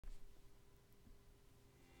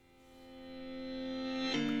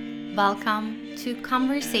Welcome to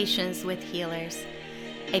Conversations with Healers,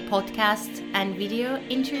 a podcast and video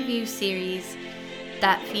interview series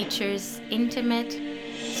that features intimate,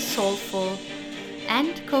 soulful,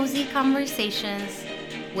 and cozy conversations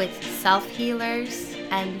with self-healers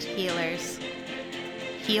and healers.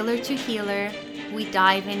 Healer to healer, we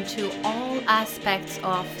dive into all aspects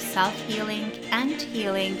of self-healing and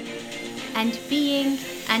healing and being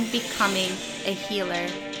and becoming a healer.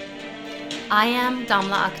 I am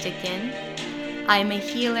Damla Aktekin. I'm a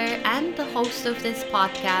healer and the host of this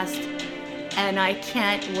podcast, and I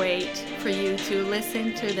can't wait for you to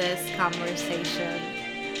listen to this conversation.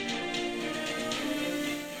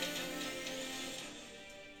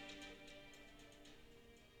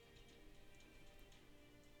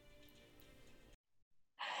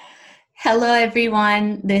 Hello,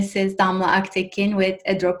 everyone. This is Damla Aktekin with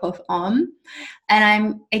A Drop of and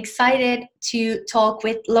I'm excited to talk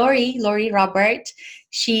with Laurie Robert.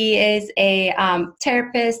 She is a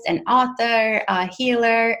therapist, an author, a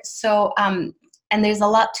healer. And there's a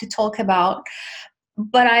lot to talk about.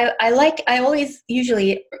 But I like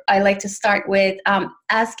to start with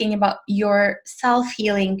asking about your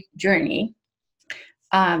self-healing journey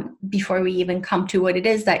before we even come to what it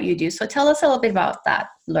is that you do. So tell us a little bit about that,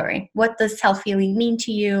 Laurie. What does self-healing mean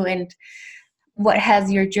to you, and what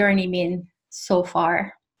has your journey been so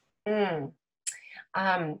far?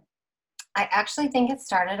 I actually think it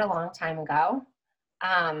started a long time ago.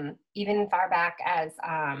 Even far back as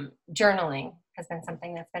journaling has been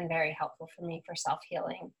something that's been very helpful for me for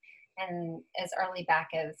self-healing. And as early back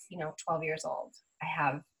as, 12 years old, I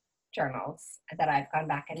have journals that I've gone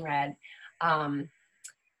back and read.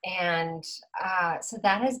 So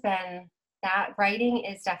that writing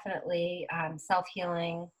is definitely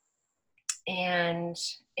self-healing. And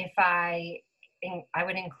if I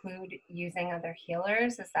would include using other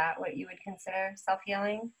healers. Is that what you would consider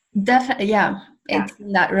self-healing? Definitely, yeah. It's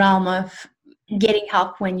in that realm of getting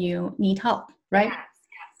help when you need help, right? Yes.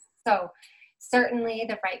 So certainly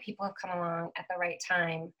the right people have come along at the right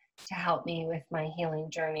time to help me with my healing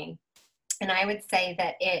journey. And I would say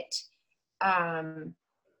that it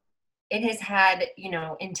has had,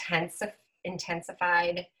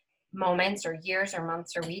 intensified moments or years or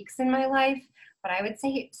months or weeks in my life. But I would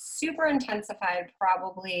say super intensified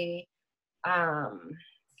probably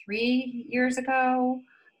 3 years ago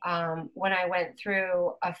when I went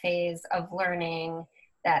through a phase of learning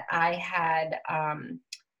that I had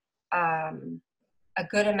a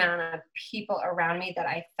good amount of people around me that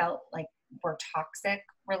I felt like were toxic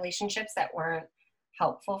relationships that weren't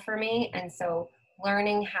helpful for me. And so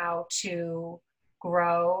learning how to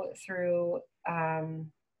grow through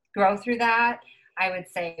that, I would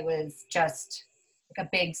say was just like a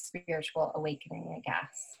big spiritual awakening, I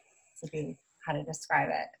guess, would be how to describe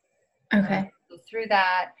it. Okay. So through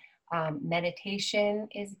that, meditation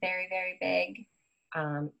is very, very big.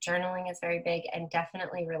 Journaling is very big, and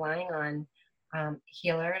definitely relying on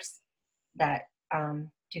healers that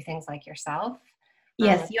do things like yourself.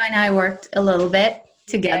 Yes, you and I worked a little bit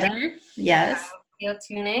together. Yes. Field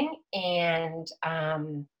tuning and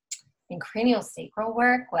cranial sacral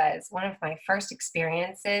work was one of my first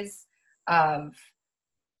experiences of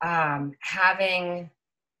having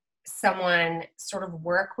someone sort of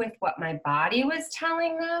work with what my body was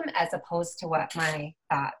telling them as opposed to what my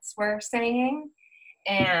thoughts were saying.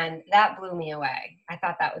 And that blew me away. I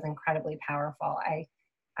thought that was incredibly powerful.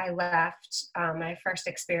 I left my first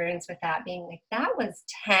experience with that being like, that was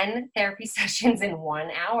 10 therapy sessions in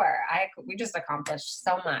 1 hour. We just accomplished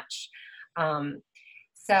so much.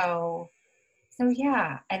 So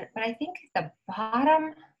yeah. But I think the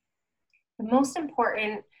most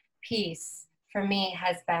important piece for me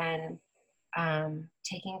has been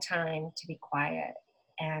taking time to be quiet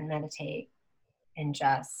and meditate and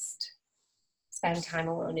just spend time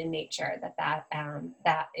alone in nature.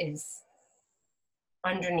 That is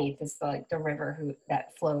underneath, is like the river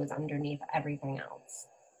that flows underneath everything else.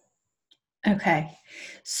 Okay.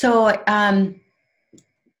 So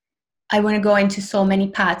I want to go into so many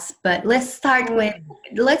paths, but let's start with,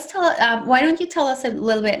 why don't you tell us a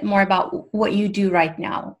little bit more about what you do right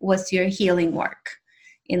now? What's your healing work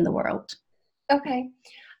in the world? Okay.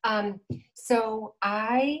 So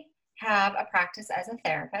I have a practice as a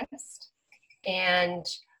therapist, and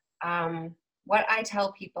what I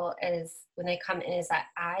tell people is when they come in is that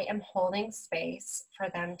I am holding space for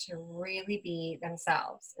them to really be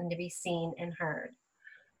themselves and to be seen and heard.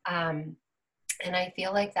 And I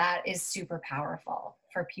feel like that is super powerful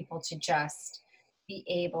for people to just be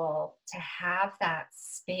able to have that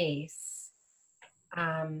space.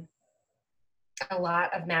 A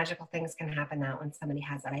lot of magical things can happen now when somebody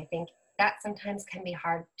has that. I think that sometimes can be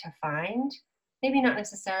hard to find. Maybe not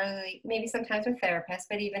necessarily, maybe sometimes with therapists,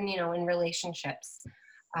 but even, in relationships.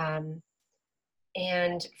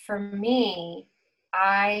 And for me,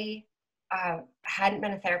 I hadn't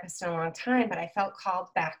been a therapist in a long time, but I felt called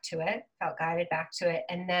back to it, felt guided back to it.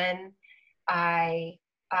 And then I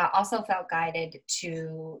also felt guided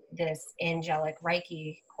to this angelic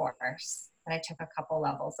Reiki course that I took a couple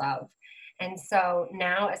levels of. And so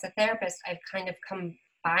now as a therapist, I've kind of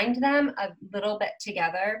combined them a little bit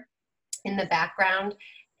together in the background,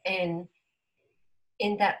 in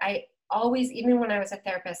that I always, even when I was a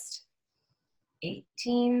therapist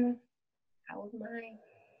 18, how old am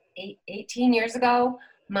I? 18 years ago,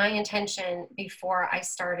 my intention before I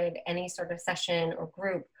started any sort of session or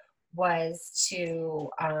group was to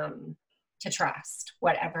trust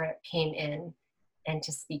whatever came in and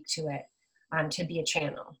to speak to it, to be a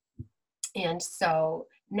channel. And so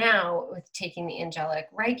now with taking the angelic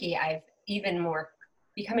Reiki, I've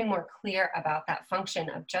becoming more clear about that function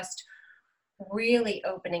of just really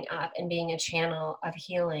opening up and being a channel of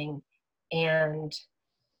healing, and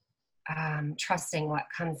trusting what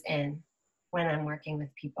comes in when I'm working with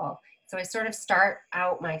people. So I sort of start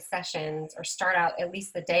out my sessions, or start out at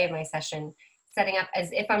least the day of my session, setting up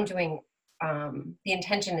as if I'm doing, the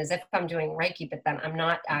intention is if I'm doing Reiki, but then I'm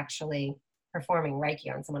not actually performing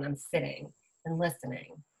Reiki on someone, I'm sitting and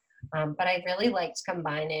listening. But I really liked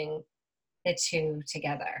combining the two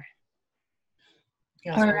together.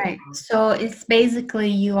 Feels All really right. powerful. So it's basically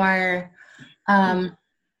you are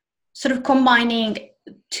sort of combining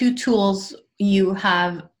two tools you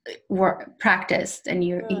have practiced and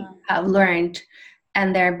you have learned,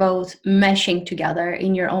 and they're both meshing together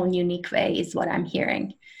in your own unique way, is what I'm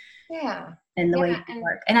hearing. Yeah. And the way you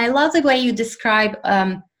work. And I love the way you describe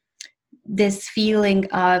this feeling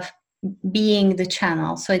of being the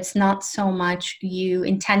channel. So it's not so much you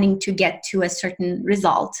intending to get to a certain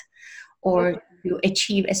result or to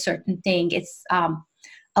achieve a certain thing. It's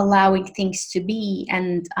allowing things to be,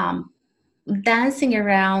 and dancing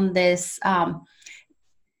around this,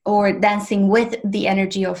 or dancing with the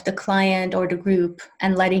energy of the client or the group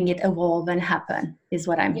and letting it evolve and happen is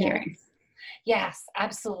what I'm hearing. Yes,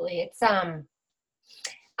 absolutely. It's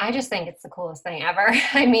I just think it's the coolest thing ever.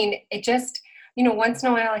 I mean, it just, once in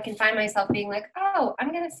a while I can find myself being like, oh,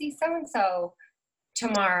 I'm going to see so-and-so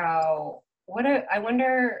tomorrow. I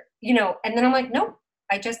wonder, and then I'm like, nope,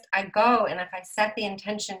 I go. And if I set the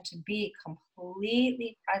intention to be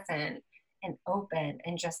completely present and open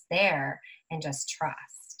and just there and just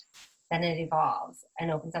trust, then it evolves and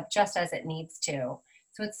opens up just as it needs to.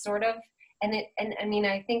 So it's sort of, and I mean,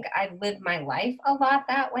 I think I live my life a lot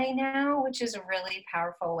that way now, which is a really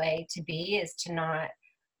powerful way to be, is to not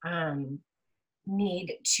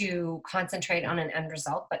need to concentrate on an end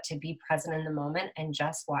result, but to be present in the moment and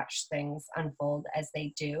just watch things unfold as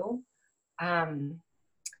they do.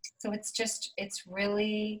 So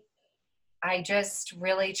I just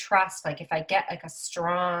really trust, like if I get like a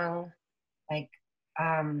strong, like,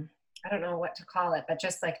 I don't know what to call it, but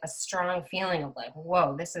just like a strong feeling of like,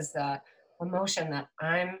 whoa, this is the emotion that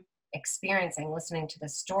I'm experiencing listening to the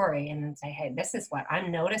story, and then say, hey, this is what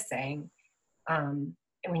I'm noticing. And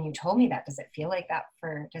when you told me that, does it feel like that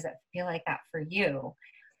for you?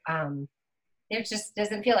 It just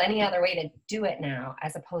doesn't feel any other way to do it now,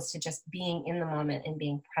 as opposed to just being in the moment and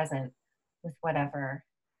being present with whatever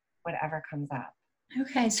comes up.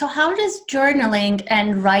 Okay, so how does journaling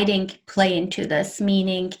and writing play into this?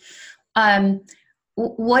 Meaning,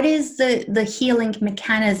 what is the healing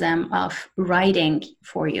mechanism of writing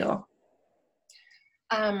for you?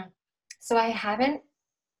 So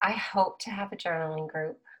I hope to have a journaling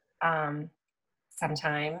group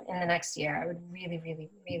sometime in the next year. I would really, really,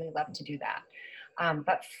 really love to do that.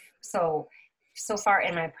 But so far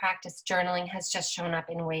in my practice, journaling has just shown up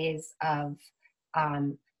in ways of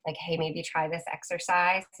like, hey, maybe try this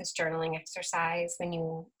journaling exercise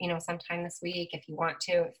when sometime this week, if you want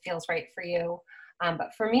to, it feels right for you.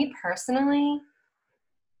 But for me personally,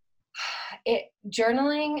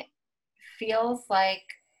 journaling feels like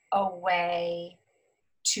a way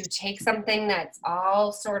to take something that's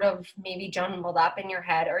all sort of maybe jumbled up in your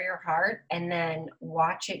head or your heart, and then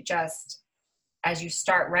watch it just as you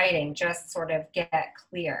start writing, just sort of get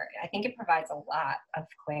clear. I think it provides a lot of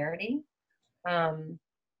clarity.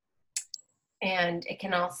 And it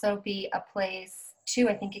can also be a place too,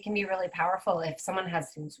 I think it can be really powerful if someone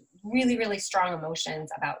has really, really strong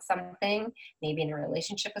emotions about something, maybe in a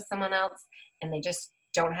relationship with someone else, and they just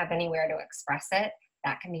don't have anywhere to express it.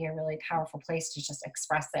 That can be a really powerful place to just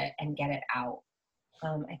express it and get it out.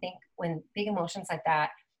 I think when big emotions like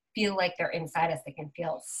that feel like they're inside us, they can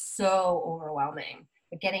feel so overwhelming.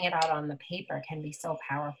 but getting it out on the paper can be so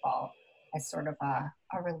powerful as sort of a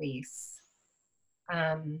release.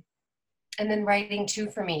 And then writing too,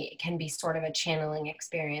 for me, it can be sort of a channeling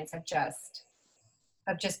experience of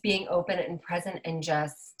just being open and present and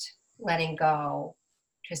just letting go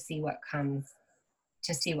to see what comes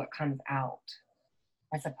out,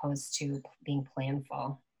 as opposed to being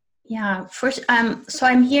planful. Yeah, first, so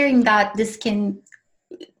I'm hearing that this can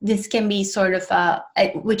be sort of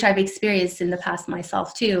which I've experienced in the past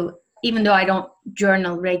myself too, even though I don't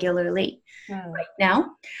journal regularly right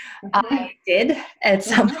now. I did at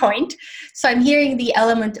some point. So I'm hearing the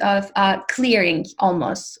element of clearing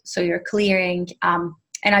almost. So you're clearing, and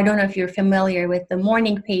I don't know if you're familiar with the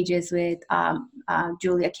morning pages with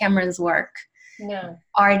Julia Cameron's work. No.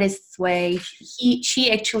 Artist's Way.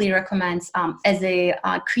 She actually recommends as a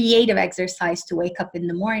creative exercise to wake up in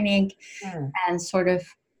the morning and sort of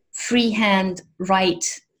freehand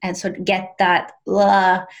write and sort of get that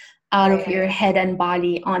out of your head and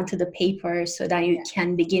body onto the paper so that you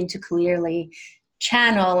can begin to clearly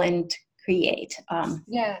channel and create.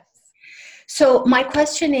 Yes. So my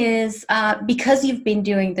question is, because you've been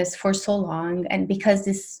doing this for so long and because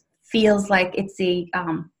this feels like it's a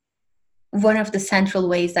one of the central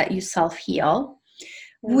ways that you self-heal,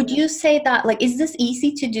 would you say that, like, is this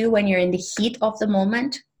easy to do when you're in the heat of the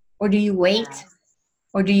moment, or do you wait,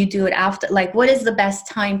 or do you do it after? Like, what is the best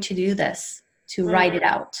time to do this, to write it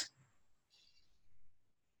out?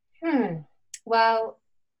 Well,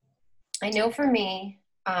 I know for me,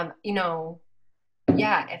 for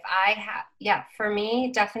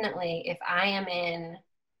me, definitely, if I am in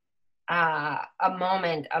a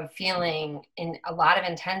moment of feeling in a lot of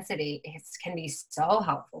intensity, it can be so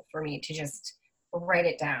helpful for me to just write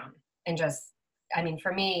it down and just,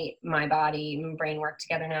 for me, my body and brain work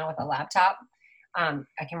together now with a laptop. I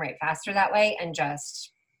can write faster that way and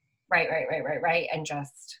just write and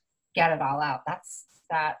just get it all out. That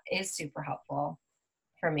is super helpful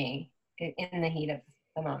for me in the heat of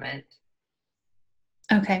the moment.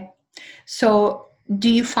 Okay. So do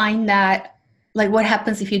you find that, like, what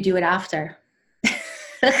happens if you do it after?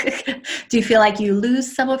 Do you feel like you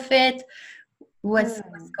lose some of it? What's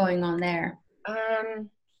going on there?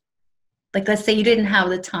 Like, let's say you didn't have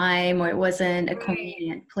the time or it wasn't a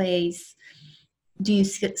convenient place. Do you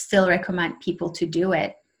still recommend people to do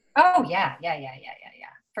it? Oh, yeah.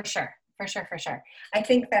 For sure. I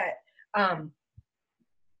think that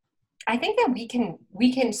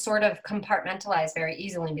we can sort of compartmentalize very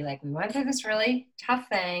easily and be like, we went through this really tough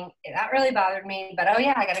thing. That really bothered me, but oh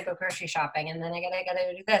yeah, I got to go grocery shopping, and then I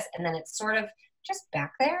gotta do this, and then it's sort of just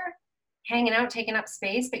back there, hanging out, taking up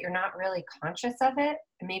space, but you're not really conscious of it.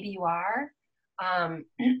 Maybe you are.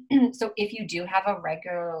 So if you do have a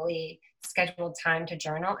regularly scheduled time to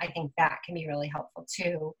journal, I think that can be really helpful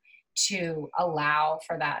too, to allow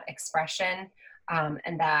for that expression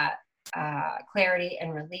and that clarity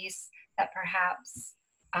and release that perhaps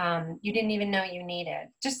you didn't even know you needed.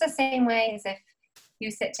 Just the same way as if you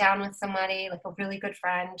sit down with somebody, like a really good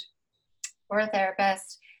friend or a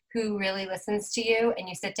therapist who really listens to you, and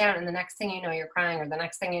you sit down and the next thing you know you're crying, or the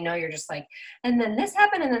next thing you know you're just like, and then this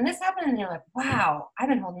happened, and then this happened, and you're like, wow, I've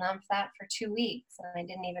been holding on for that for 2 weeks and I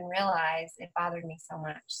didn't even realize it bothered me so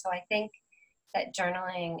much. So I think that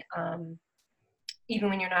journaling, even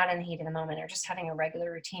when you're not in the heat of the moment, or just having a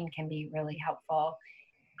regular routine, can be really helpful.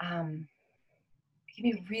 It can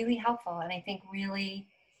be really helpful, and I think really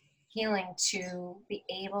healing to be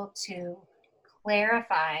able to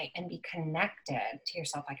clarify and be connected to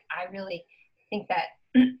yourself. Like, I really think that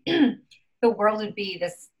the world would be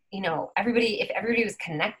this, if everybody was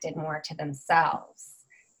connected more to themselves,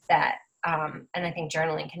 that, and I think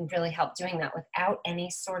journaling can really help doing that without any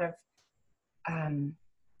sort of,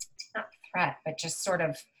 not threat, but just sort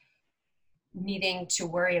of needing to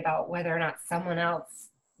worry about whether or not someone else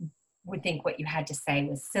would think what you had to say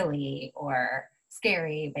was silly or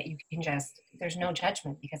scary. But you can just, there's no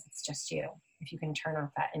judgment because it's just you. If you can turn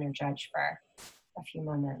off that inner judge for a few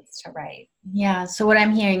moments to write. Yeah. So what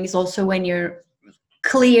I'm hearing is also, when you're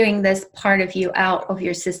clearing this part of you out of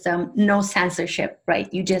your system, no censorship,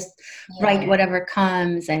 right? You just write whatever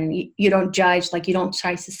comes, and you don't judge, like you don't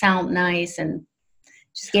try to sound nice, and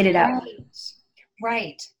just get it out.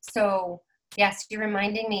 Right. So yes, you're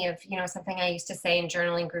reminding me of, something I used to say in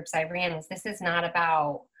journaling groups I ran was, this is not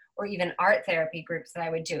about, or even art therapy groups that I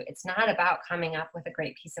would do, it's not about coming up with a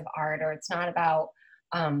great piece of art, or it's not about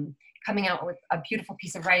coming out with a beautiful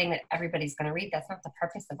piece of writing that everybody's going to read. That's not the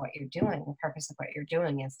purpose of what you're doing. The purpose of what you're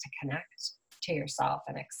doing is to connect to yourself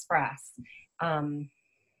and express. Do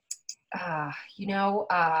you know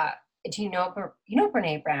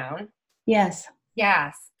Brene Brown? Yes.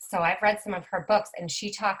 Yes. so I've read some of her books, and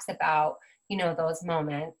she talks about, those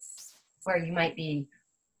moments where you might be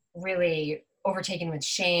really overtaken with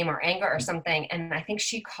shame or anger or something. And I think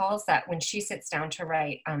she calls that, when she sits down to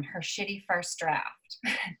write, her shitty first draft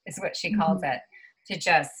is what she calls it. To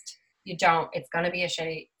just, it's going to be a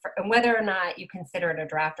shitty, and whether or not you consider it a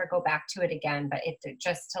draft or go back to it again, but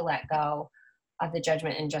just to let go of the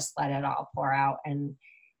judgment and just let it all pour out. And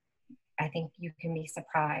I think you can be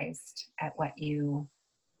surprised at what you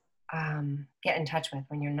get in touch with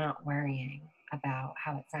when you're not worrying about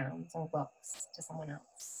how it sounds or looks to someone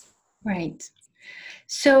else. Right.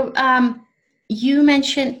 So you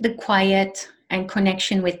mentioned the quiet and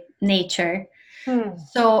connection with nature.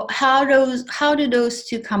 So how do those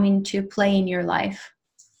two come into play in your life?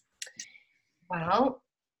 Well,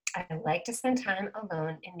 I like to spend time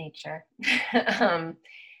alone in nature.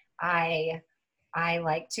 I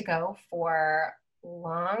like to go for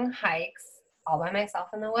long hikes all by myself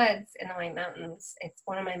in the woods, in the White Mountains. It's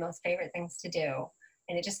one of my most favorite things to do.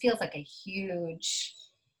 And it just feels like a huge,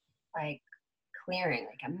 like, clearing,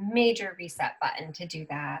 like a major reset button to do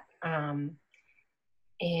that.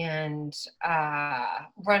 And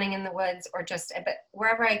running in the woods, or just, but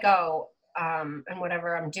wherever I go, and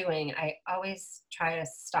whatever I'm doing, I always try to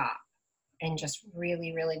stop and just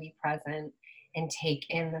really, really be present and take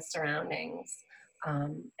in the surroundings,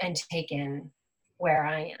 and take in where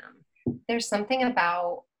I am. There's something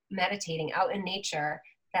about meditating out in nature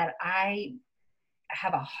that I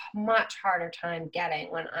have a much harder time getting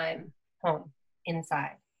when I'm home,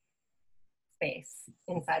 inside space,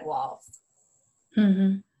 inside walls. Mm-hmm.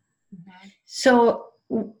 Mm-hmm. So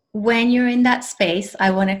when you're in that space, I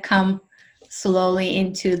want to come slowly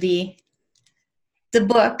into the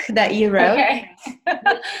book that you wrote. Okay.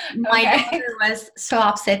 My daughter was so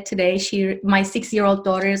upset today. My 6-year-old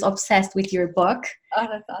daughter is obsessed with your book. Oh,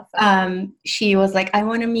 that's awesome. She was like, I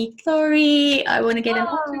want to meet Laurie. I want to get an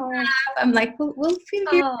autograph. I'm like, we'll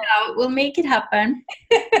figure it out. We'll make it happen.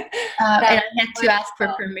 And I had to ask for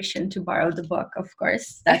permission to borrow the book, of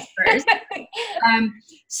course. That's first.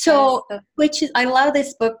 I love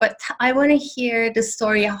this book, but I want to hear the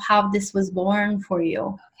story of how this was born for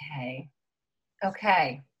you.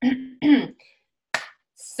 Okay.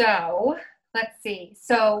 So let's see.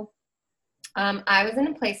 So I was in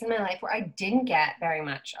a place in my life where I didn't get very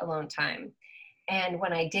much alone time. And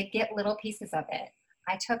when I did get little pieces of it,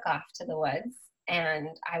 I took off to the woods,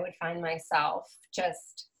 and I would find myself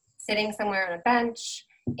just sitting somewhere on a bench,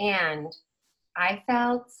 and I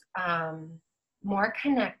felt more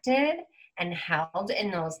connected and held in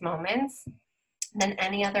those moments than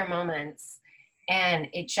any other moments. And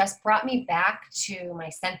it just brought me back to my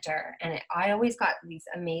center. And I always got these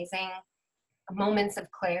amazing moments of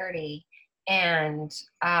clarity. And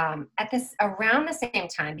around the same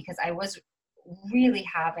time, because I was really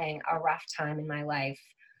having a rough time in my life,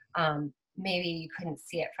 maybe you couldn't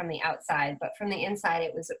see it from the outside, but from the inside,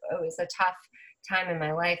 it was a tough time in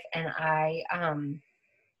my life. And I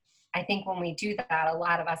think when we do that, a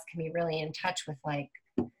lot of us can be really in touch with, like,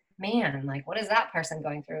 man, like, what is that person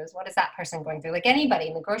going through? What is that person going through? Like anybody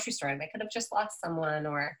in the grocery store, they could have just lost someone,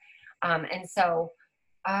 or, and so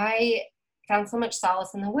I found so much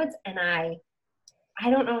solace in the woods. And I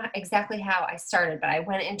don't know exactly how I started, but I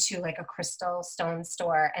went into like a crystal stone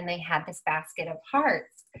store, and they had this basket of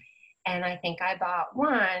hearts. And I think I bought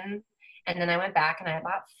one, and then I went back and I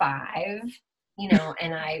bought 5,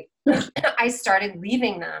 and I started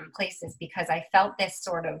leaving them places because I felt this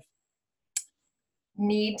sort of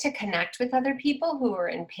need to connect with other people who were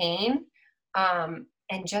in pain, and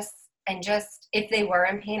just if they were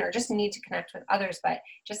in pain, or just need to connect with others. But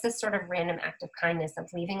just this sort of random act of kindness of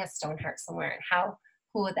leaving a stone heart somewhere, and how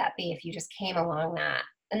cool would that be if you just came along that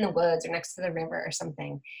in the woods or next to the river or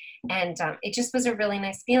something. And it just was a really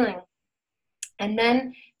nice feeling. And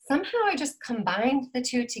then somehow I just combined the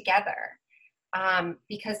two together,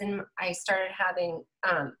 because I started having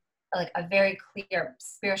like a very clear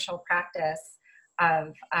spiritual practice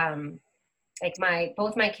of like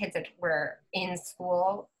both my kids were in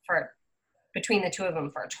school for, between the two of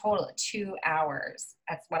them, for a total of 2 hours.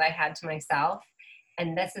 That's what I had to myself.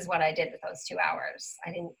 And this is what I did with those 2 hours.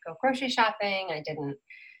 I didn't go grocery shopping. I didn't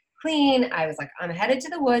clean. I was like, I'm headed to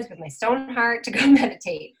the woods with my stone heart to go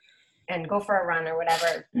meditate and go for a run or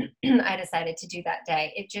whatever I decided to do that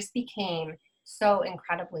day. It just became so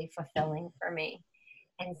incredibly fulfilling for me.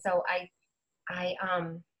 And so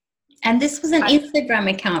and this was an Instagram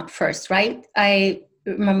account first, right? I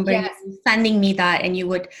remember you sending me that, and you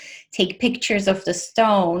would take pictures of the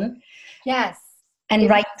stone. Yes. And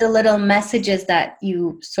write the little messages that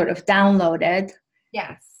you sort of downloaded.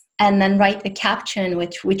 Yes. and then write the caption,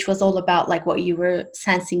 which was all about like what you were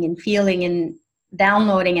sensing and feeling and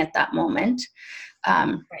downloading at that moment.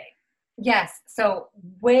 Right. Yes. So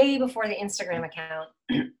way before the Instagram account,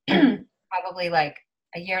 probably like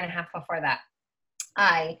a year and a half before that,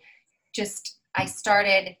 I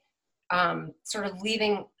started sort of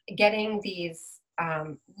getting these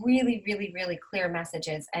really, really, really clear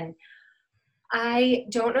messages. And I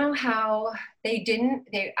don't know how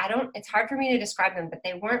it's hard for me to describe them, but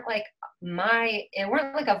they weren't like it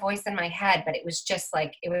weren't like a voice in my head, but it was just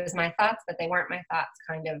like, it was my thoughts, but they weren't my thoughts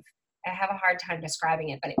kind of. I have a hard time describing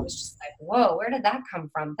it, but it was just like, whoa, where did that come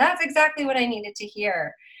from? That's exactly what I needed to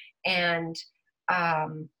hear. And,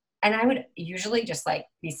 and I would usually just like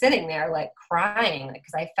be sitting there like crying, like,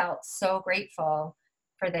 cause I felt so grateful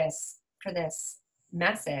for this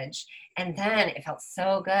message. And then it felt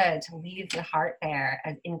so good to leave the heart there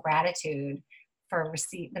in gratitude for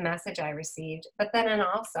the message I received, but then and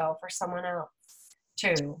also for someone else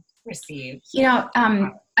to receive.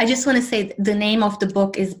 I just want to say the name of the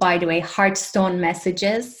book is, by the way, Heartstone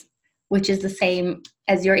Messages, which is the same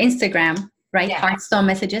as your Instagram, right? Yeah. Heartstone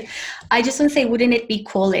Messages. I just want to say, wouldn't it be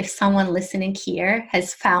cool if someone listening here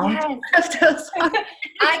has found one of those?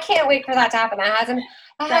 I can't wait for that to happen. That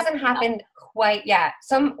hasn't happened quite yet.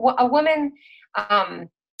 A woman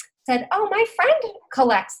said, "Oh, my friend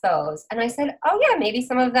collects those," and I said, "Oh yeah, maybe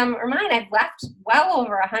some of them are mine. I've left well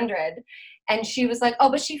over 100." And she was like,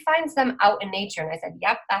 "Oh, but she finds them out in nature." And I said,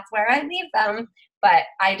 "Yep, that's where I leave them." But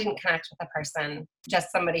I didn't connect with a person,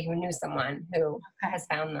 just somebody who knew someone who has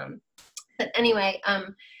found them. But anyway,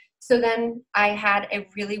 so then I had a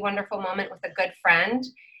really wonderful moment with a good friend,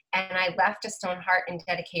 and I left a stone heart in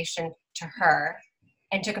dedication to her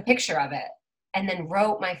and took a picture of it and then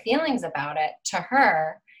wrote my feelings about it to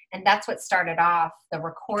her. And that's what started off the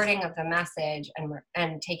recording of the message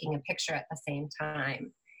and taking a picture at the same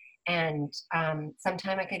time. And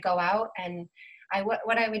sometime I could go out, and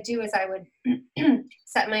what I would do is I would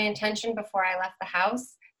set my intention before I left the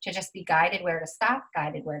house to just be guided where to stop,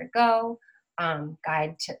 guided where to go,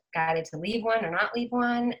 guided to leave one or not leave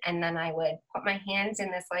one. And then I would put my hands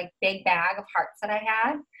in this like big bag of hearts that I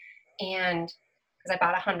had, and because I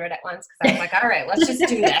bought 100 at once, because I was like, all right, let's just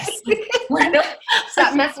do this.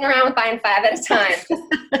 Stop messing around with buying 5 at a time. Just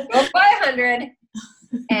go buy 100.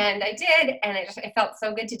 And I did, and it felt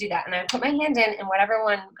so good to do that. And I would put my hand in, and whatever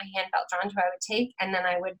one my hand felt drawn to, I would take. And then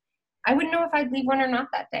I wouldn't know if I'd leave one or not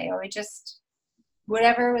that day. I would just,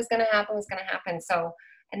 whatever was going to happen was going to happen. So,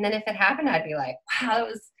 and then if it happened, I'd be like, wow, that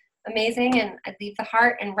was amazing. And I'd leave the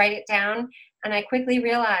heart and write it down. And I quickly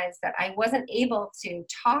realized that I wasn't able to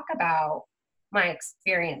talk about my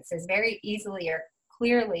experiences very easily or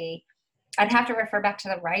clearly. I'd have to refer back to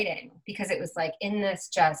the writing, because it was like in this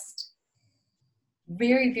just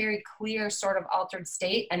very, very clear sort of altered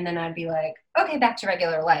state. And then I'd be like, okay, back to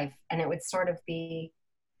regular life. And it would sort of be,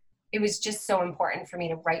 it was just so important for me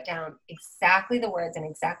to write down exactly the words and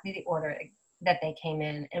exactly the order that they came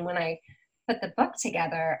in. And when I put the book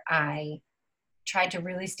together, I tried to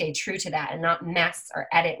really stay true to that and not mess or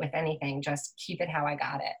edit with anything, just keep it how I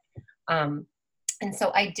got it. And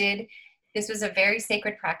so I did. This was a very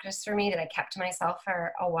sacred practice for me that I kept to myself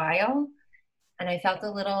for a while. And I felt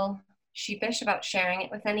a little sheepish about sharing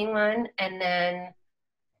it with anyone. And then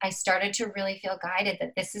I started to really feel guided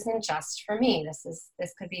that this isn't just for me.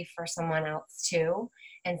 This could be for someone else too.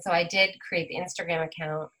 And so I did create the Instagram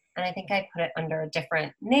account, and I think I put it under a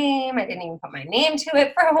different name. I didn't even put my name to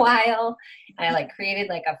it for a while. I like created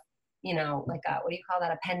like a, what do you call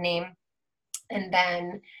that? A pen name. And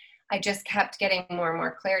then I just kept getting more and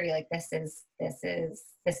more clarity. Like this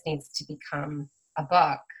needs to become a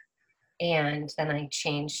book. And then I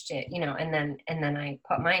changed it, and then I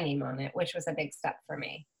put my name on it, which was a big step for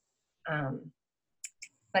me.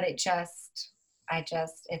 But it's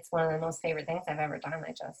one of the most favorite things I've ever done.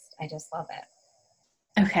 I just love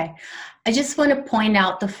it. Okay. I just want to point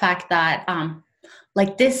out the fact that,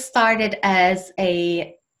 this started as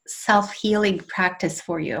a self-healing practice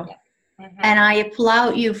for you. Yeah. Mm-hmm. And I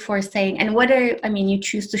applaud you for saying, and whether, you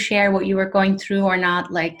choose to share what you were going through or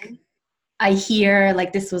not, mm-hmm. I hear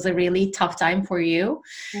this was a really tough time for you.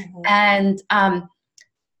 Mm-hmm. And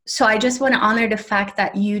so I just want to honor the fact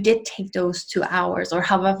that you did take those 2 hours or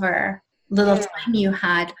however little time you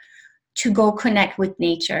had to go connect with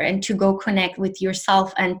nature and to go connect with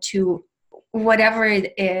yourself and to whatever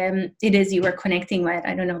it is you were connecting with.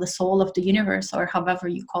 I don't know, the soul of the universe or however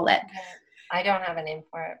you call it. I don't have a name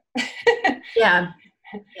for it. Yeah,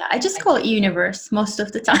 I just call it universe most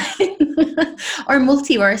of the time or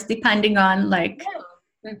multiverse, depending on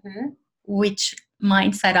which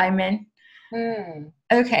mindset I'm in.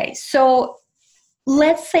 Okay, so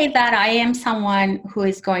let's say that I am someone who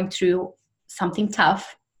is going through something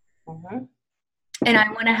tough, Mm-hmm. and I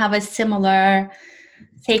want to have a similar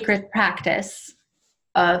sacred practice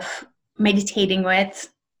of meditating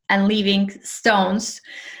with and leaving stones.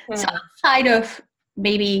 So Mm. outside of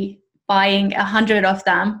maybe buying 100 of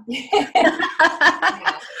them,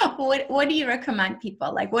 Yeah. what do you recommend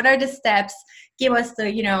people? Like, what are the steps? Give us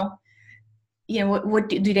the, what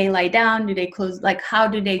do they lie down? Do they close? Like, how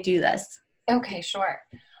do they do this? Okay, sure.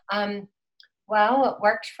 Well, what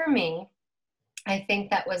worked for me, I think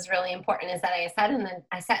that was really important, is that I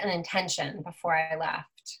set an intention before I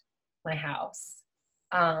left my house.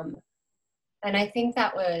 Um, and I think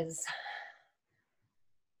that was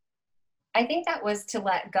to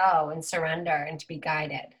let go and surrender and to be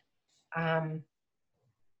guided. Um,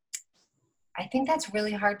 I think that's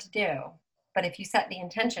really hard to do, but if you set the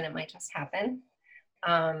intention, it might just happen.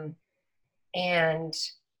 Um, and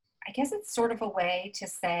I guess it's sort of a way to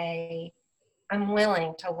say, I'm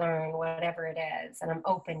willing to learn whatever it is, and I'm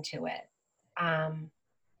open to it. Um,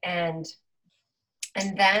 and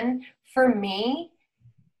and then for me,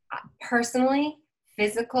 personally,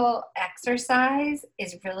 physical exercise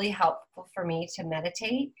is really helpful for me to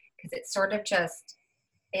meditate, because it's sort of just,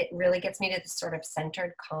 it really gets me to this sort of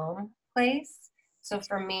centered, calm place. So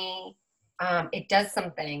for me, it does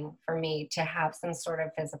something for me to have some sort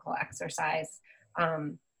of physical exercise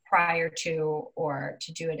prior to, or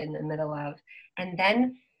to do it in the middle of. And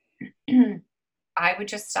then I would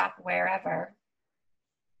just stop wherever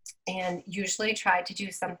and usually try to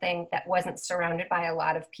do something that wasn't surrounded by a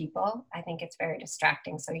lot of people. I think it's very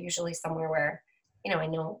distracting. So usually somewhere where, I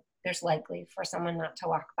know there's likely for someone not to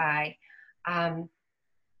walk by. Um,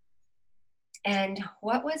 and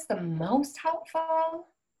what was the most helpful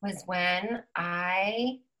was when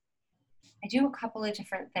I do a couple of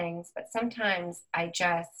different things, but sometimes I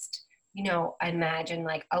just, imagine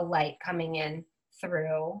like a light coming in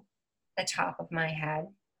through the top of my head,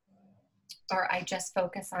 or I just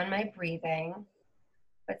focus on my breathing.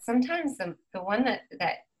 But sometimes the one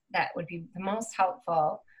that would be the most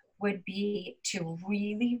helpful would be to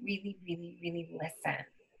really, really, really, really listen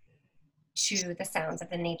to the sounds of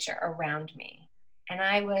the nature around me. And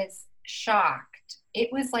I was shocked.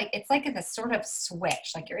 It's like a sort of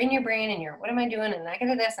switch, like you're in your brain and you're, what am I doing? And I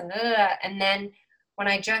gotta this and and then when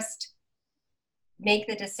I just make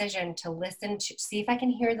the decision to listen, to see if I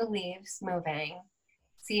can hear the leaves moving,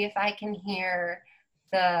 see if I can hear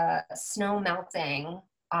the snow melting,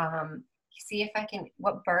 see if I can,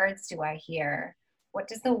 what birds do I hear? What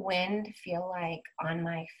does the wind feel like on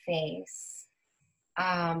my face?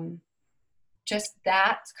 Just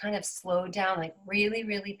that kind of slowed down, like really,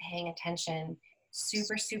 really paying attention,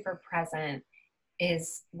 super, super present,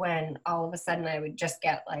 is when all of a sudden I would just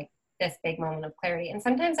get like this big moment of clarity. And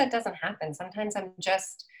sometimes that doesn't happen. Sometimes I'm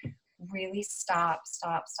just really stop,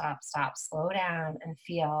 slow down and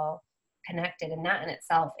feel connected. And that in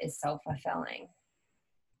itself is so fulfilling.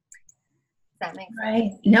 Does that make sense?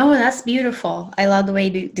 Right. No, that's beautiful. I love the way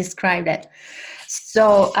you described it.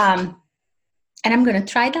 So, and I'm going to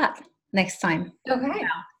try that next time. Okay.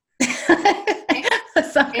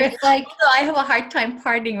 Sorry. It's like, although I have a hard time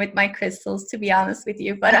parting with my crystals, to be honest with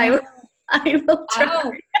you, but I will try.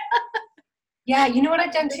 Oh, yeah. You know what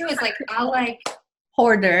I've done too is like,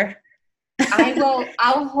 Hoarder.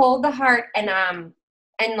 I'll hold the heart and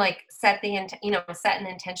like set an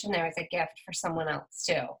intention there as a gift for someone else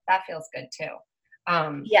too. That feels good too.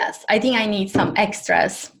 Yes, I think I need some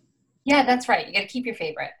extras. Yeah, that's right. You got to keep your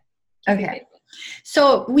favorite. Okay.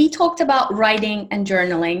 So we talked about writing and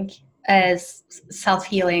journaling as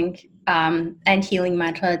self-healing and healing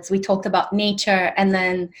methods. We talked about nature, and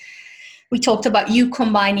then we talked about you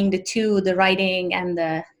combining the two, the writing and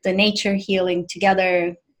the nature healing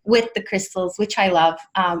together with the crystals, which I love,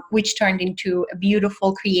 which turned into a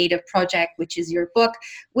beautiful creative project, which is your book,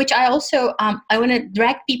 which I also, I want to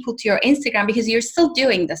direct people to your Instagram, because you're still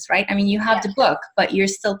doing this, right? I mean, you have the book, but you're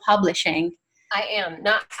still publishing. I am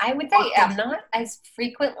not, I would say I'm not as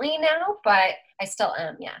frequently now, but I still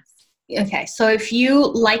am, yes. Okay, so if you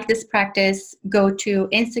like this practice, go to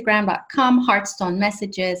Instagram.com, Heartstone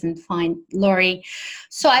Messages, and find Laurie.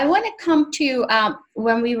 So I want to come to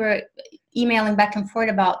when we were emailing back and forth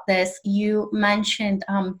about this, you mentioned,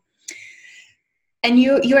 and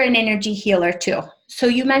you're an energy healer too. So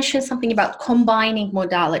you mentioned something about combining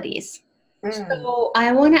modalities. So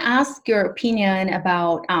I want to ask your opinion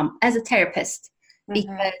about, as a therapist,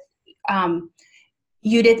 because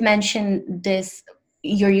you did mention this,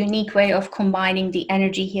 your unique way of combining the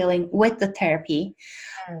energy healing with the therapy.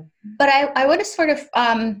 But I want to sort of,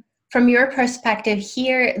 from your perspective,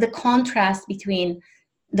 hear the contrast between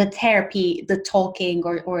the therapy, the talking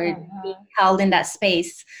or being Mm-hmm. held in that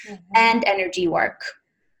space, Mm-hmm. and energy work?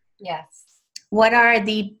 Yes. What are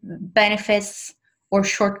the benefits or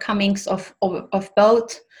shortcomings of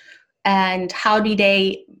both, and how do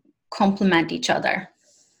they complement each other?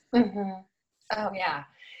 Mm-hmm. Oh, yeah.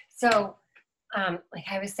 So, like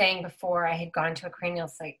I was saying before, I had gone to a cranial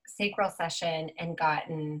sacral session and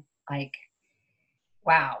gotten like,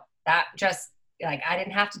 wow, that just like I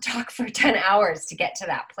didn't have to talk for 10 hours to get to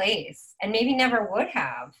that place, and maybe never would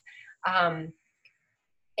have. Um,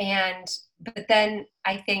 and but then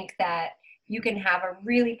I think that you can have a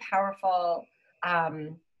really powerful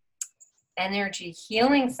um, energy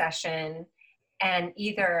healing session, and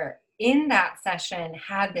either in that session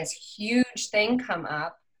have this huge thing come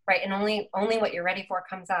up, right? And only what you're ready for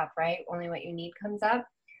comes up, right? Only what you need comes up.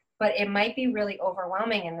 But it might be really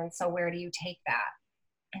overwhelming, and then so where do you take that?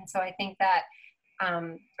 And so I think that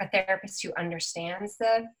a therapist who understands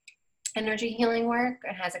the energy healing work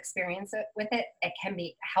and has experience with it, it can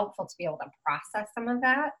be helpful to be able to process some of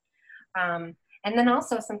that. And then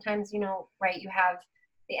also sometimes, right, you have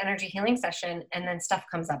the energy healing session and then stuff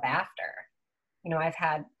comes up after.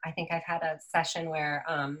 I think I've had a session where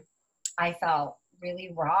I felt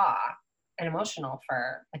really raw and emotional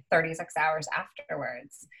for like 36 hours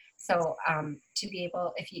afterwards. So to be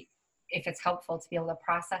able, if it's helpful to be able to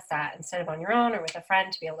process that instead of on your own or with a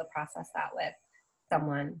friend, to be able to process that with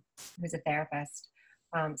someone who's a therapist.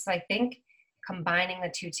 So I think combining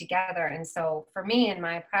the two together. And so for me in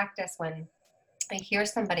my practice, when I hear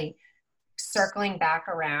somebody circling back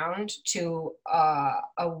around to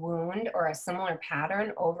a wound or a similar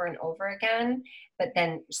pattern over and over again, but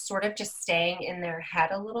then sort of just staying in their head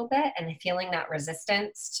a little bit and feeling that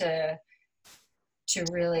resistance to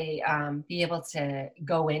really be able to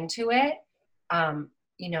go into it,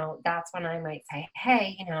 that's when I might say,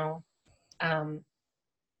 hey, um,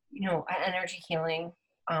 energy healing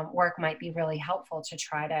work might be really helpful to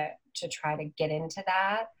try to get into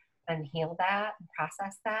that and heal that and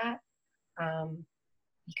process that.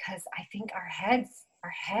 Because I think our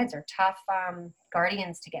heads are tough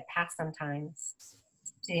guardians to get past sometimes,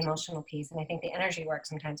 to the emotional piece, and I think the energy work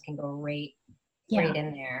sometimes can go right Yeah.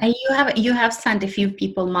 in there. And you have sent a few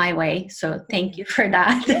people my way, so thank you for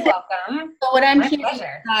that. You're welcome. So what I'm My hearing is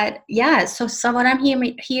pleasure. that, yeah, so what I'm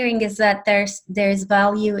hearing is that there's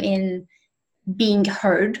value in being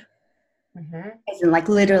heard, Mm-hmm. as in like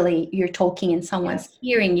literally you're talking and Yep. someone's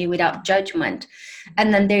hearing you without judgment.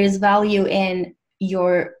 And then there's value in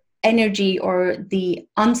your energy or the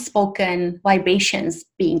unspoken vibrations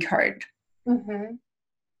being heard, Mm-hmm.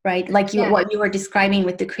 right? Like Yeah. what you were describing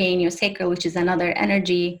with the craniosacral, which is another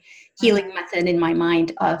energy healing Mm-hmm. method in my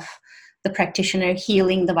mind, of the practitioner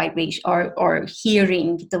healing the vibration or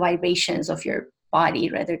hearing the vibrations of your body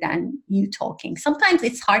rather than you talking. Sometimes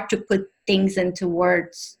it's hard to put things into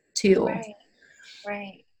words too. Right.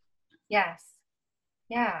 Right. Yes.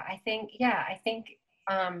 I think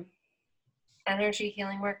um, energy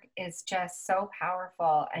healing work is just so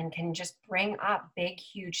powerful and can just bring up big,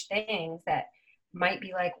 huge things that might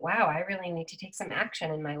be like, wow, I really need to take some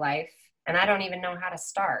action in my life. And I don't even know how to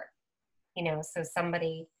start, so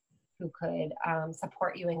somebody who could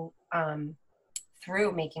support you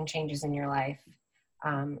through making changes in your life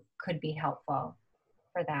could be helpful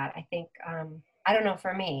for that. I think, I don't know,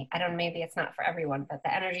 for me, I don't know, maybe it's not for everyone, but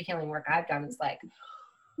the energy healing work I've done is like,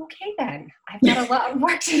 okay, then I've got a lot of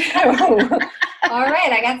work to do. All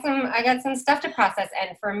right, I got some stuff to process.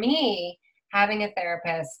 And for me, having a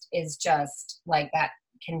therapist is just like that,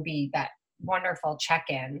 can be that wonderful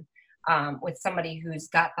check-in with somebody who's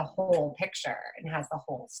got the whole picture and has the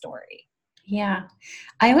whole story. Yeah.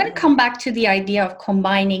 I want to come back to the idea of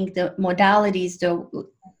combining the modalities, though,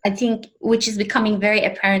 I think, which is becoming very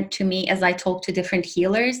apparent to me as I talk to different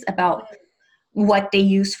healers about what they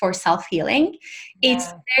use for self-healing. It's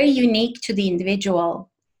Yeah. very unique to the individual,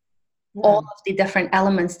 all Mm. of the different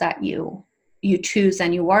elements that you choose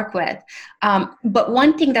and you work with. But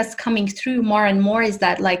one thing that's coming through more and more is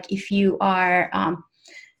that, like, if you are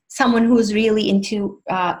someone who's really into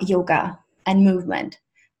yoga and movement,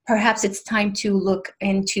 perhaps it's time to look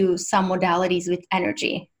into some modalities with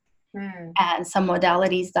energy Mm. and some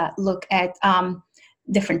modalities that look at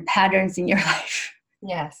different patterns in your life.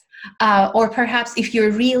 Yes. Or perhaps if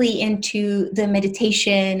you're really into the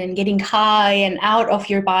meditation and getting high and out of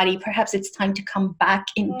your body, perhaps it's time to come back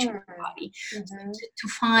into your body. Mm-hmm. To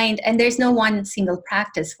find, and there's no one single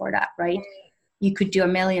practice for that, right? You could do a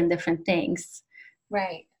million different things.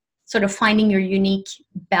 Right. Sort of finding your unique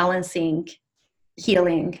balancing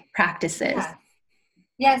healing practices. Yeah.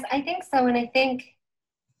 Yes, I think so. And I think,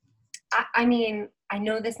 I mean, I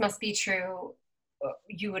know this must be true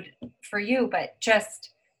you would for you, but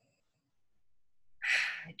just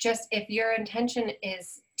if your intention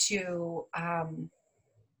is to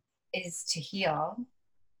heal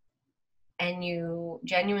and you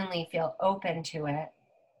genuinely feel open to it,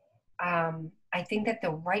 I think that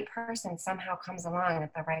the right person somehow comes along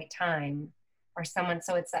at the right time, or someone.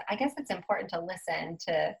 So I guess it's important to listen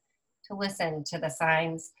to the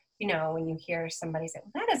signs. When you hear somebody say,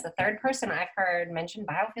 well, that is the third person I've heard mention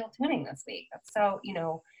biofield tuning this week. That's so,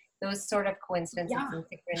 those sort of coincidences and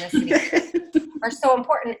synchronicities are so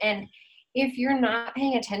important. And if you're not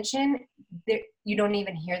paying attention, you don't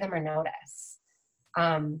even hear them or notice.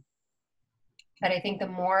 But I think the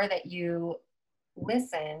more that you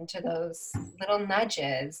listen to those little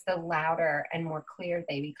nudges, the louder and more clear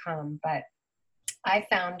they become. But I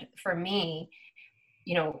found for me,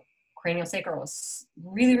 craniosacral was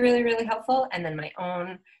really, really, really helpful. And then my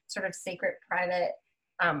own sort of sacred private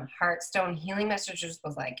heartstone healing messages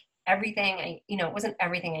was like everything it wasn't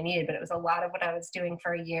everything I needed, but it was a lot of what I was doing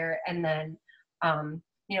for a year. And then,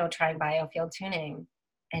 trying biofield tuning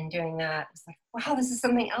and doing that. It's like, wow, this is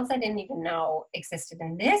something else I didn't even know existed.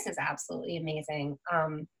 And this is absolutely amazing.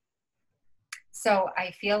 So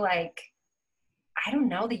I feel like, I don't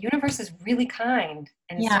know, the universe is really kind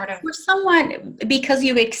and sort of. For someone, because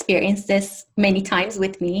you've experienced this many times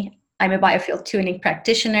with me, I'm a biofield tuning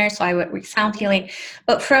practitioner, so I work with sound healing.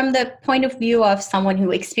 But from the point of view of someone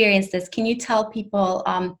who experienced this, can you tell people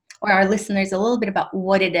or our listeners a little bit about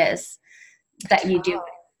what it is that you do?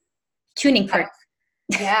 Tuning for.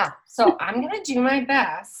 Yeah. So I'm going to do my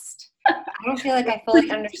best. I don't feel like I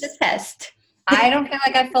fully understand the test. I don't feel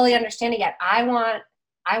like I fully understand it yet. I want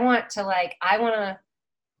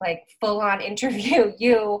to full on interview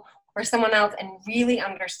you or someone else and really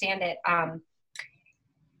understand it.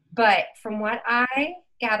 But from what I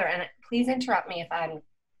gather, and please interrupt me if I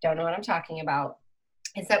don't know what I'm talking about,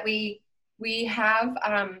 is that we have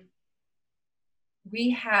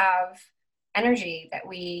energy that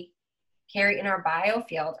we carry in our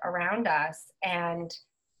biofield around us, and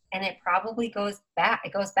it probably goes back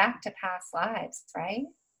to past lives, right?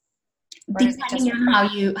 Depending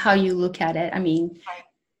on how you look at it. I mean,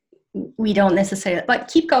 we don't necessarily, but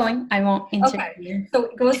keep going. I won't interrupt you. So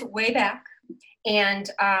it goes way back, and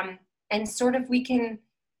sort of we can,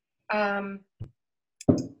 I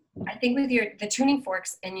think with the tuning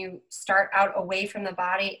forks, and you start out away from the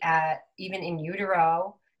body at even in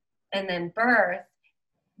utero and then birth,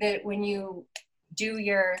 that when you do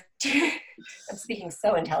your, I'm speaking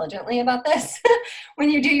so intelligently about this, when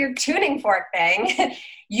you do your tuning fork thing,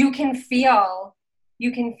 you can feel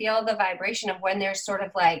the vibration of when there's sort of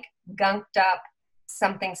like gunked up,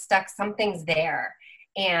 something stuck, something's there,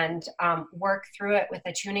 and work through it with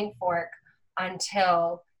a tuning fork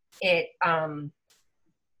until it,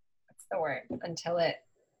 what's the word? Until it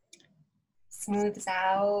smooths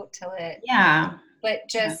out, till it, but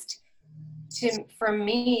just, for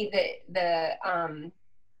me,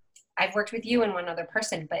 I've worked with you and one other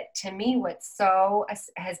person, but to me, what's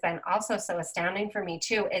has been also so astounding for me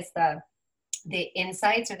too is the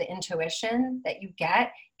insights or the intuition that you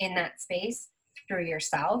get in that space through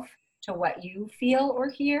yourself to what you feel or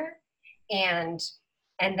hear, and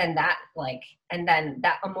then that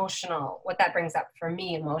emotional, what that brings up for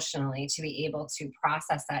me emotionally, to be able to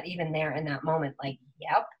process that even there in that moment, like,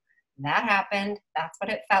 yep, that happened. That's what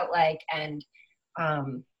it felt like. And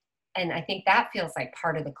I think that feels like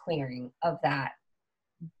part of the clearing of that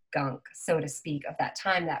gunk, so to speak, of that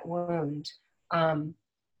time, that wound. And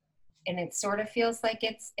it sort of feels like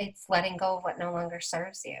it's letting go of what no longer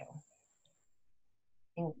serves you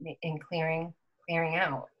in clearing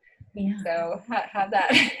out. Yeah. So have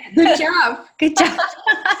that. Good job. Good job.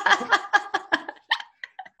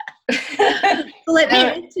 Let me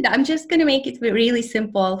answer that. I'm just going to make it really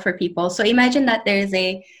simple for people. So imagine that there's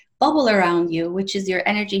a bubble around you, which is your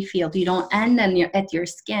energy field. You don't end at your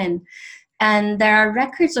skin. And there are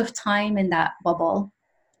records of time in that bubble.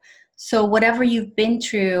 So whatever you've been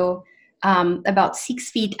through, about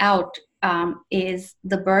 6 feet out is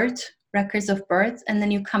the birth, records of birth. And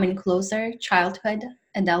then you come in closer, childhood,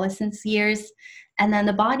 adolescence years. And then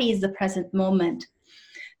the body is the present moment.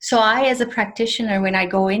 So I, as a practitioner, when I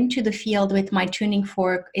go into the field with my tuning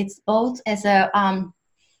fork, it's both as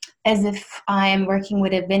if I am working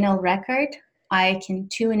with a vinyl record. I can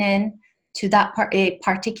tune in to that a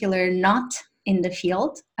particular knot in the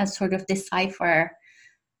field and sort of decipher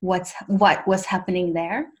what was happening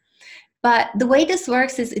there. But the way this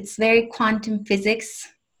works is it's very quantum physics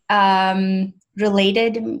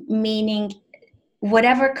related, meaning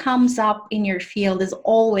whatever comes up in your field is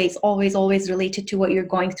always, always, always related to what you're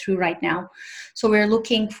going through right now. So we're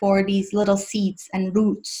looking for these little seeds and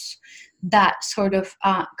roots that sort of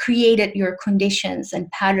created your conditions and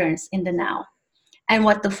patterns in the now. And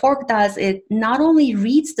what the fork does, it not only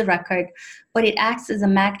reads the record, but it acts as a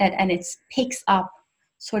magnet and it picks up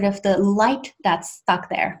sort of the light that's stuck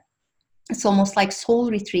there. It's almost like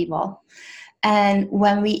soul retrieval. And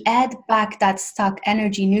when we add back that stuck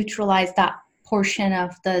energy, neutralize that portion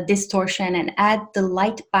of the distortion and add the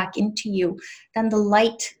light back into you, then the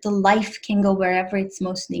life can go wherever it's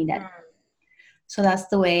most needed. So that's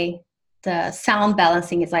the way the sound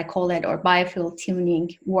balancing, as I call it, or biofield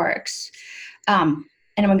tuning works. And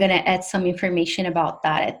I'm going to add some information about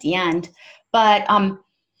that at the end. But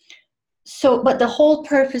but the whole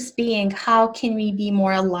purpose being, how can we be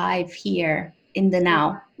more alive here in the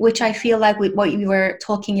now, which I feel like with what you were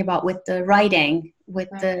talking about with the writing, with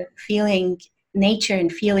the feeling nature and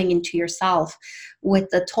feeling into yourself, with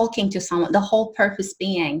the talking to someone, the whole purpose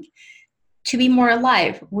being to be more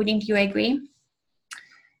alive. Wouldn't you agree?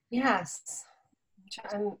 Yes.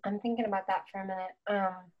 I'm thinking about that for a minute.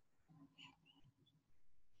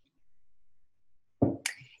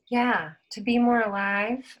 Yeah, to be more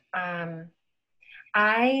alive. May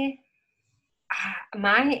I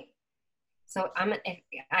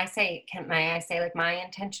say like my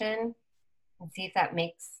intention and see if that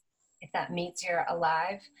meets your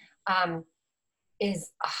alive, I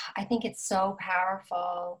think it's so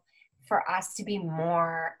powerful for us to be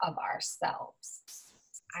more of ourselves.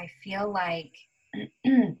 I feel like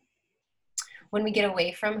when we get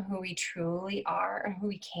away from who we truly are and who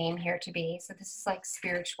we came here to be, so this is like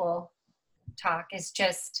spiritual talk, is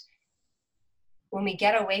just when we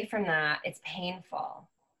get away from that, it's painful.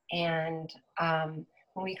 And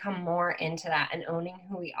when we come more into that and owning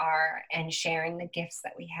who we are and sharing the gifts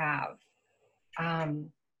that we have, I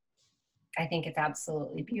think it's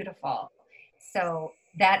absolutely beautiful. So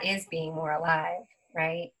that is being more alive,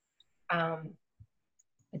 right?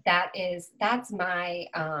 But that's my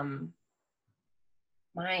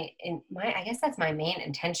I guess that's my main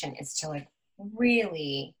intention, is to like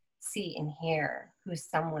really see and hear who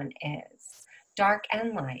someone is, dark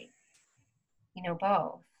and light,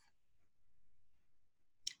 both.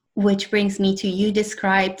 Which brings me to, you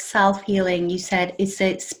described self-healing. You said it's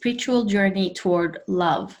a spiritual journey toward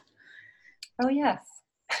love. Oh, yes.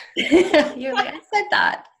 You're like, I said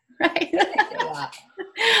that, right?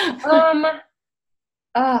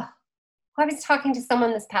 I was talking to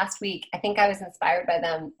someone this past week. I think I was inspired by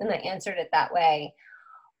them and I answered it that way.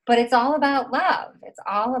 But it's all about love. It's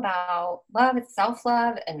all about love. It's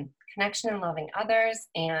self-love and connection and loving others.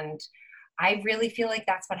 And I really feel like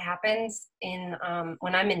that's what happens when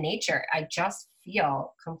I'm in nature. I just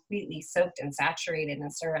feel completely soaked and saturated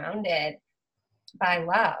and surrounded by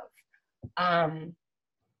love.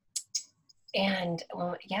 And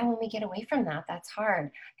when we get away from that, that's hard.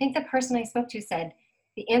 I think the person I spoke to said,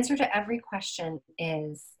 the answer to every question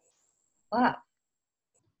is love.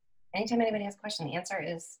 Anytime anybody has a question, the answer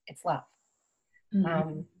is it's love.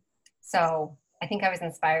 Mm-hmm. So I think I was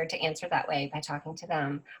inspired to answer that way by talking to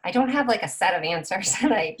them. I don't have like a set of answers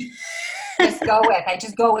that I just go with. I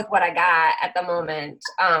just go with what I got at the moment.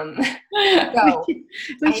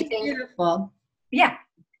 Which is beautiful. Yeah.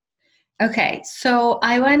 Okay, so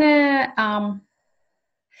I wanna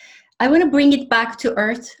bring it back to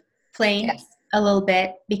earth plane. Yes. A little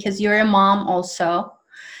bit, because you're a mom also.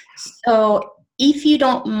 So if you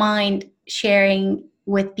don't mind sharing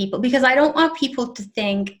with people, because I don't want people to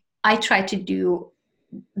think I try to do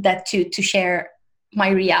that to share my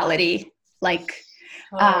reality, like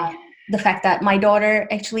the fact that my daughter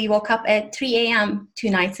actually woke up at 3 a.m. 2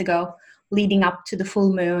 nights ago, leading up to the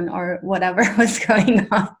full moon or whatever was going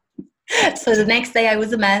on. So the next day I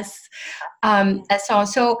was a mess, and so on.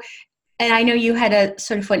 So, and I know you had a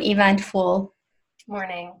sort of an eventful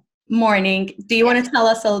morning. Do you want to tell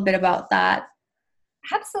us a little bit about that?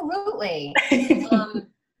 Absolutely.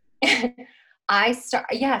 My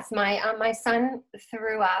son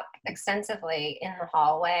threw up extensively in the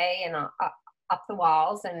hallway and up the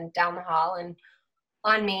walls and down the hall and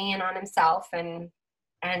on me and on himself, and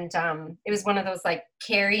it was one of those like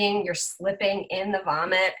you're slipping in the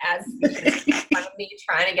vomit as he's in front of me,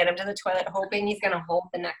 trying to get him to the toilet, hoping he's going to hold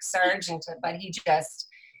the next surge, but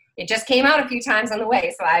it just came out a few times on the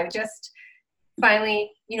way. So I just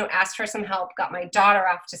finally, asked for some help, got my daughter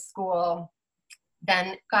off to school,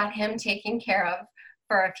 then got him taken care of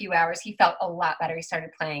for a few hours. He felt a lot better. He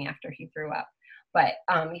started playing after he threw up, but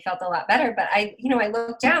he felt a lot better. But I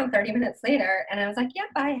looked down 30 minutes later and I was like, yep,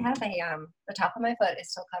 I have the top of my foot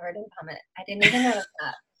is still covered in vomit. I didn't even notice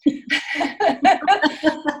that.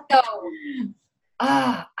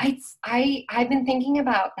 I've been thinking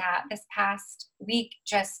about that this past week,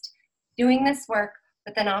 just doing this work,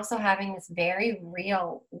 but then also having this very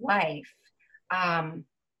real life. And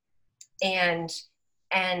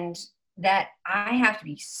that I have to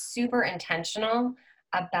be super intentional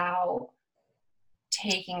about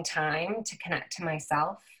taking time to connect to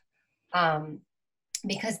myself,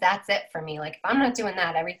 because that's it for me. Like if I'm not doing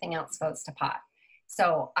that, everything else goes to pot.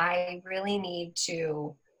 So I really need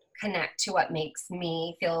to connect to what makes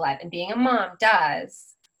me feel alive, and being a mom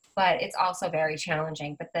does, but it's also very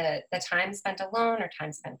challenging. But the time spent alone, or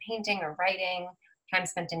time spent painting or writing, time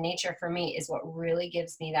spent in nature for me is what really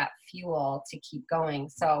gives me that fuel to keep going.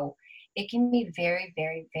 So it can be very,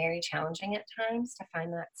 very, very challenging at times to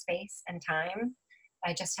find that space and time.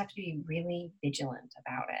 I just have to be really vigilant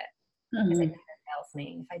about it, because it Mhm. never fails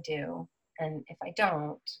me if I do. And if I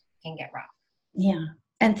don't, it can get rough. Yeah.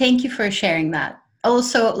 And thank you for sharing that.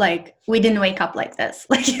 Also, like, we didn't wake up like this.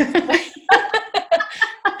 Like,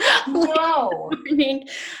 No. morning,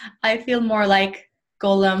 I feel more like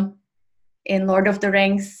Gollum in Lord of the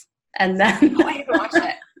Rings. And then Oh, I haven't watched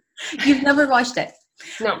it. you've never watched it.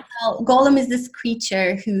 No. Well, Gollum is this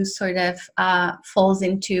creature who sort of falls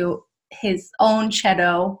into his own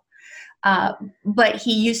shadow. But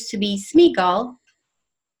he used to be Smeagol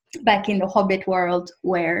back in the Hobbit world,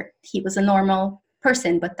 where he was a normal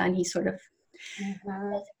person, but then he sort of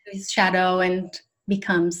Mm-hmm. falls into his shadow and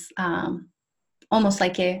becomes almost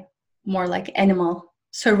like a more like animal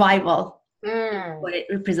survival, what it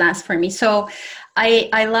represents for me. So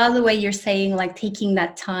I love the way you're saying, like, taking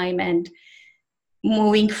that time and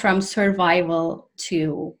moving from survival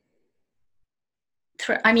to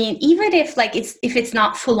I mean, even if like if it's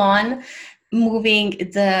not full on, moving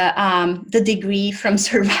the degree from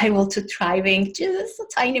survival to thriving just a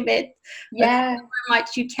tiny bit, like Yeah. however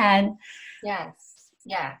much you can, Yes.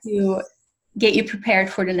 Yes. to get you prepared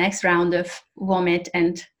for the next round of vomit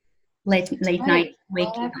and late night Right.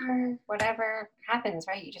 waking up. Whatever happens,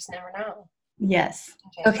 right? You just never know. Yes.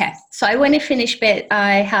 Okay. Okay. So I want to finish bit.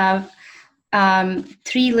 I have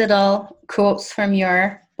 3 little quotes from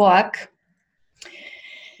your book,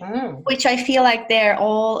 which I feel like they're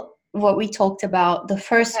all what we talked about. The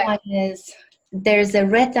first Okay. one is, there's a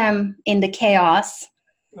rhythm in the chaos.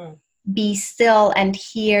 Be still and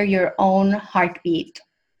hear your own heartbeat.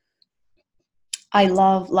 I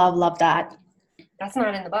love, love, love that. That's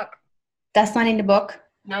not in the book. That's not in the book.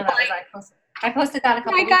 No, that was I posted that a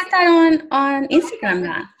couple I weeks got ago. that on Instagram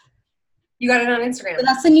now. You got it on So Instagram.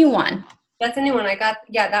 that's a new one. That's a new one. That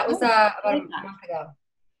was about a month ago.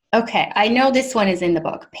 Okay, I know this one is in the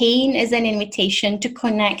book. Pain is an invitation to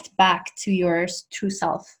connect back to your true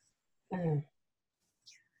self. I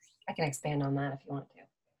can expand on that if you want to.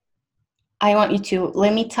 I want you to.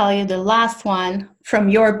 Let me tell you the last one from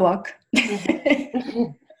your book.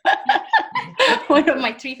 One of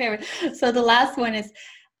my 3 favorites. So the last one is,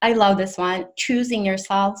 I love this one. Choosing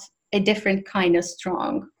yourself, a different kind of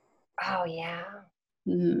strong. Oh, yeah.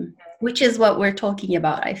 Which is what we're talking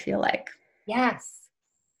about, I feel like. Yes.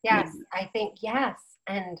 I think yes.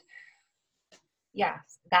 And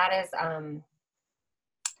yes, that is,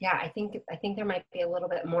 I think there might be a little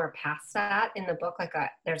bit more past that in the book. Like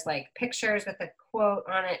there's like pictures with a quote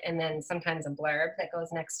on it, and then sometimes a blurb that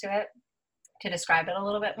goes next to it to describe it a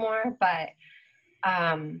little bit more. But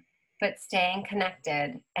staying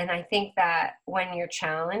connected. And I think that when you're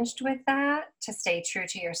challenged with that, to stay true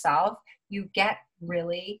to yourself, you get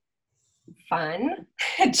really fun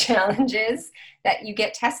challenges that you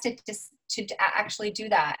get tested to actually do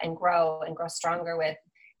that and grow stronger with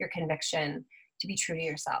your conviction to be true to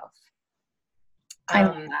yourself. I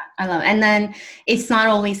love that. I love it. And then it's not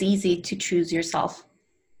always easy to choose yourself.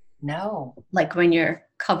 No. Like when you're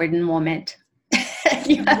covered in vomit.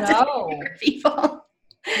 You have to people.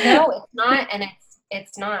 No, it's not. And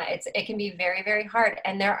it's not. It can be very, very hard.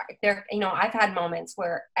 And there, I've had moments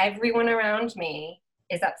where everyone around me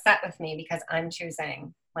is upset with me because I'm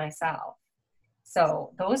choosing myself.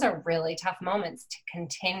 So those are really tough moments to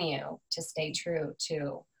continue to stay true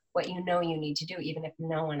to what you know you need to do, even if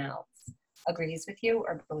no one else agrees with you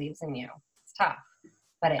or believes in you. It's tough,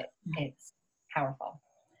 but it's powerful.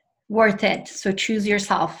 Worth it. So choose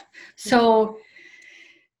yourself. So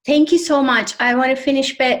thank you so much. I want to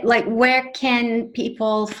finish, but like, where can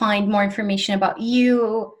people find more information about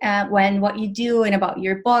you, what you do, and about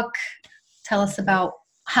your book? Tell us about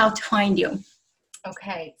how to find you.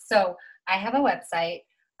 Okay, so I have a website,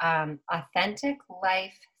 Authentic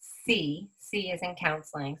Life C is in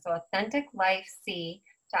counseling, so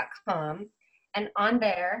authenticlifec.com, and on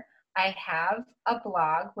there I have a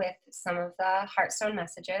blog with some of the Heartstone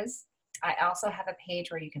messages, I also have a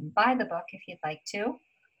page where you can buy the book if you'd like to.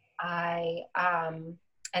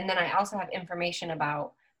 And then I also have information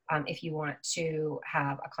about if you want to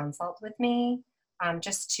have a consult with me,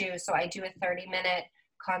 so I do a 30-minute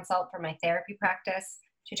consult for my therapy practice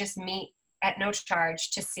to just meet at no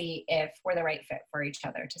charge to see if we're the right fit for each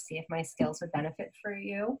other, to see if my skills would benefit for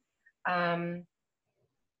you.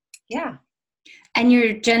 Yeah. And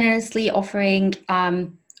you're generously offering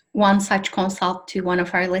one such consult to one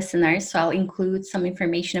of our listeners. So I'll include some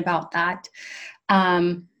information about that.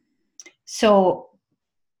 And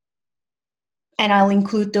I'll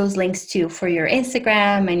include those links too for your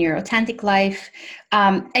Instagram and your authentic life.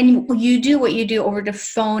 And you do what you do over the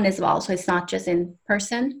phone as well. So it's not just in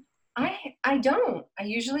person. I don't. I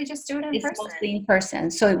usually just do it in person. It's mostly in person.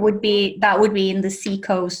 So that would be in the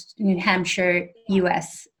Seacoast, New Hampshire,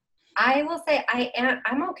 US. I will say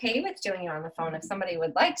I'm okay with doing it on the phone if somebody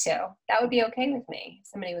would like to. That would be okay with me. If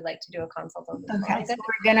somebody would like to do a consult over the phone. Okay, so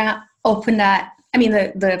we're gonna open that. I mean,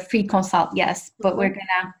 the free consult, yes, but we're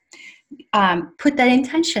gonna put that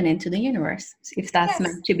intention into the universe if that's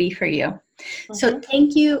meant to be for you. Mm-hmm. So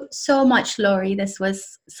thank you so much, Laurie. This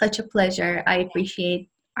was such a pleasure. I appreciate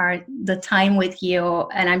the time with you,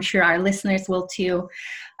 and I'm sure our listeners will too.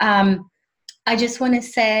 I just want to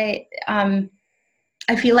say,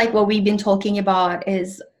 I feel like what we've been talking about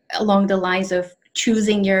is along the lines of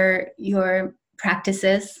choosing your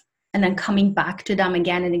practices and then coming back to them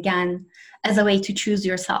again and again as a way to choose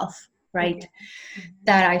yourself, right? Mm-hmm.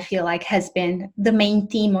 That I feel like has been the main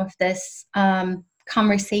theme of this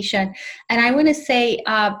conversation. And I want to say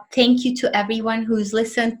thank you to everyone who's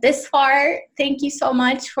listened this far. Thank you so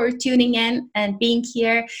much for tuning in and being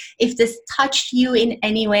here. If this touched you in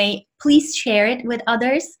any way, please share it with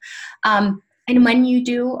others. And when you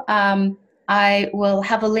do, I will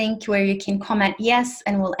have a link where you can comment yes,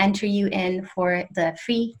 and we'll enter you in for the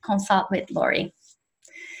free consult with Laurie.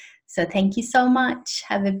 So thank you so much.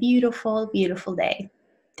 Have a beautiful, beautiful day.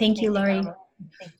 Thank you, Laurie. Thank you.